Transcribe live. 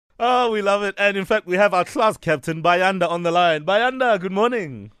Oh, we love it. And in fact, we have our class captain, Bayanda, on the line. Bayanda, good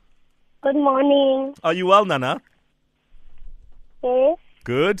morning. Good morning. Are you well, Nana? Yes,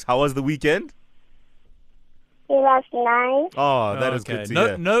 Good. How was the weekend? it was nice. Oh, that is good to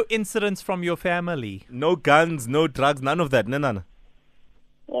hear. No incidents from your family. No guns, no drugs, none of that. No, no, no.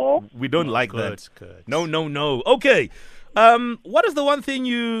 Yes, We don't like that. Good. No. Okay. What is the one thing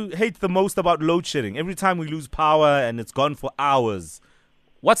you hate the most about load shedding? Every time we lose power and it's gone for hours,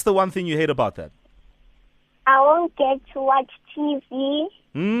 what's the one thing you hate about that? I won't get to watch TV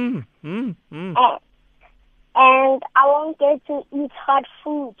and I won't get to eat hot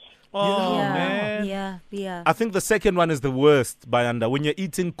food. Oh, yeah, man. yeah. I think the second one is the worst, Bayanda. When you're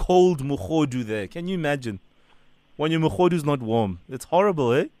eating cold mukhodu there. Can you imagine? When your mukhodu's not warm. It's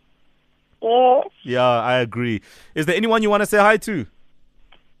horrible, eh? Yes, Yeah, I agree. Is there anyone you want to say hi to?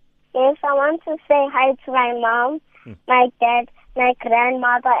 yes, I want to say hi to my mom, my dad, my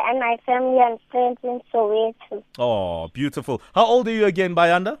grandmother, and my family and friends in Soweto. Oh, beautiful. How old are you again,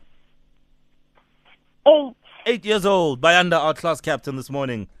 Bayanda? 8. 8 years old. Bayanda, our class captain this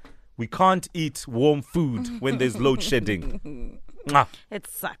morning. We can't eat warm food when there's load shedding. Mwah. It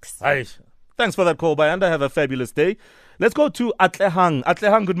sucks. Aye. Thanks for that call, Bayanda. Have a fabulous day. Let's go to Atlehang.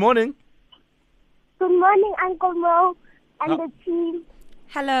 Atlehang, good morning. Good morning, Uncle Mo and the team.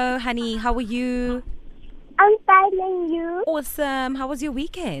 Hello, honey. How are you? I'm finding you. Awesome. How was your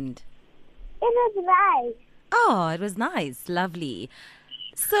weekend? It was nice. Oh, it was nice. Lovely.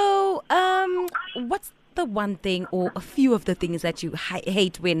 So, what's the one thing or a few of the things that you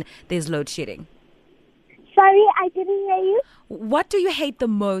hate when there's load shedding? Sorry, I didn't hear you. What do you hate the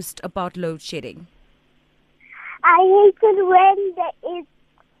most about load shedding? I hate it when there is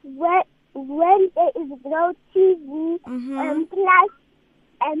no TV,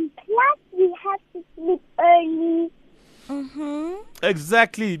 and plus we have to sleep early.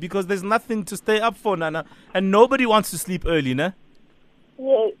 Exactly, because there's nothing to stay up for, Nana. And nobody wants to sleep early, nah?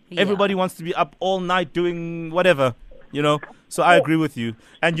 Yes. Everybody wants to be up all night doing whatever, you know. So I agree with you.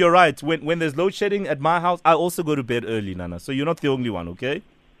 And you're right. When there's load shedding at my house, I also go to bed early, Nana. So you're not the only one, okay?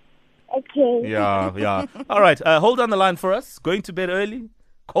 Okay. Yeah. All right. Hold on the line for us. Going to bed early,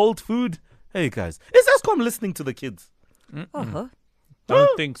 cold food. Hey, guys. Is Eskom listening to the kids? Oh,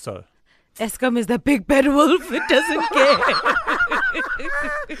 Don't think so. Eskom is the big bad wolf. It doesn't care.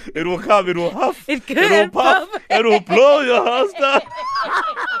 It will come. It will huff. It will could puff. It will blow your house down.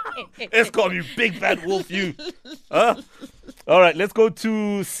 Eskom, you big bad wolf, you. Huh? All right. Let's go to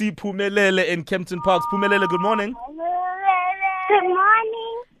Siphumelele in Kempton Park. Siphumelele, good morning. Good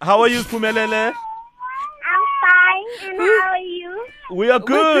morning. How are you, Siphumelele? I'm fine. And how are you? We are We're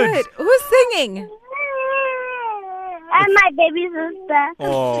good. good. Who's singing? I'm my baby sister.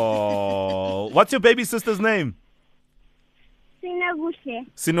 Oh, what's your baby sister's name? Sinagushe.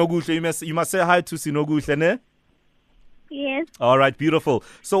 Sinoguhle. You must say hi to Sinoguhle, ne? Yes. All right, beautiful.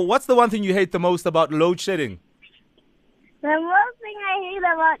 So what's the one thing you hate the most about load shedding? The most thing I hate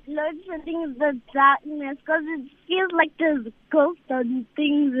about load shedding is the darkness, because it feels like there's ghosts and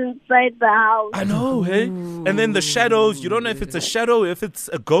things inside the house. I know, hey? And then the shadows, you don't know if it's a shadow, if it's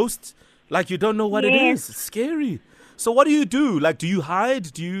a ghost. Like, you don't know what it Yes. is. It's scary. So what do you do? Like, do you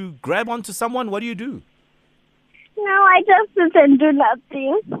hide? Do you grab onto someone? What do you do? No, I just sit and do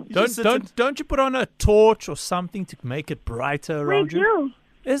nothing. Don't you put on a torch or something to make it brighter We around you? do.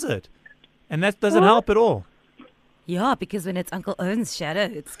 Is it? And that doesn't help at all. Yeah, because when it's Uncle Owen's shadow,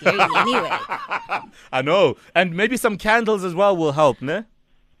 it's scary anyway. I know. And maybe some candles as well will help, ne?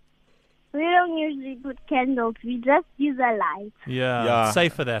 We don't usually put candles. We just use a light. Yeah. It's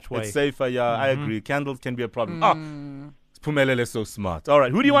safer that way. It's safer, yeah. I agree. Candles can be a problem. Siphumelele is so smart. All right.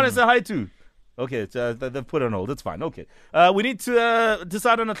 Who do you want to say hi to? Okay, they've put on hold. That's fine. Okay. We need to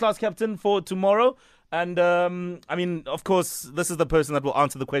decide on a class captain for tomorrow. And, I mean, of course, this is the person that will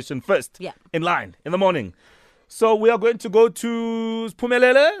answer the question first. Yeah. In line, in the morning. So we are going to go to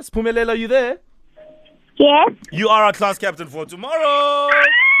Siphumelele. Siphumelele, are you there? Yes. You are our class captain for tomorrow.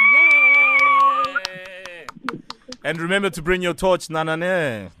 Yay! And remember to bring your torch,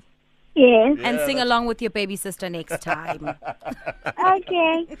 Nanane. Yes. And sing along with your baby sister next time.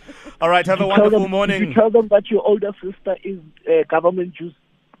 Okay. All right, have a wonderful morning. You tell them that your older sister is government juice.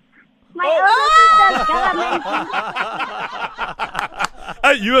 My older sister's government.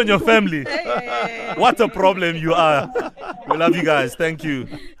 You and your family. What a problem you are. We love you guys. Thank you.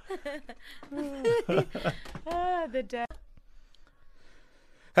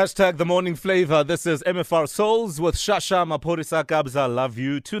 Hashtag the morning flavor. This is MFR Souls with Shasha Maporisa Kabza. Love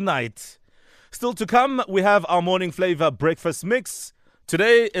you tonight. Still to come, we have our morning flavor breakfast mix.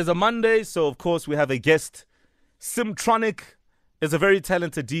 Today is a Monday, so of course we have a guest, Simtronic, is a very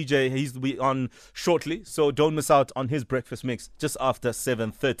talented DJ. He's will be on shortly, so don't miss out on his breakfast mix just after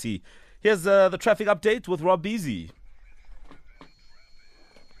 7:30. Here's the traffic update with Rob Beasy.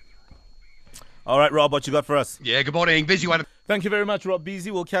 All right, Rob, what you got for us? Yeah, good morning. Busy one. Thank you very much, Rob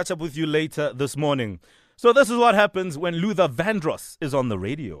Beasy. We'll catch up with you later this morning. So this is what happens when Luther Vandross is on the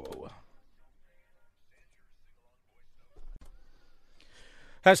radio.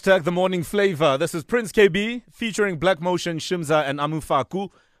 Hashtag the morning flavor. This is Prince KB featuring Black Motion, Shimza and Amufaku.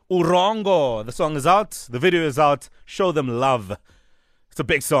 Urongo. The song is out. The video is out. Show them love. It's a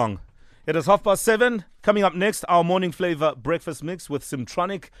big song. It is 7:30. Coming up next, our morning flavor breakfast mix with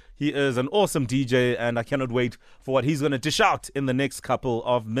Simtronic. He is an awesome DJ and I cannot wait for what he's going to dish out in the next couple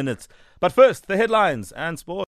of minutes. But first, the headlines and sports.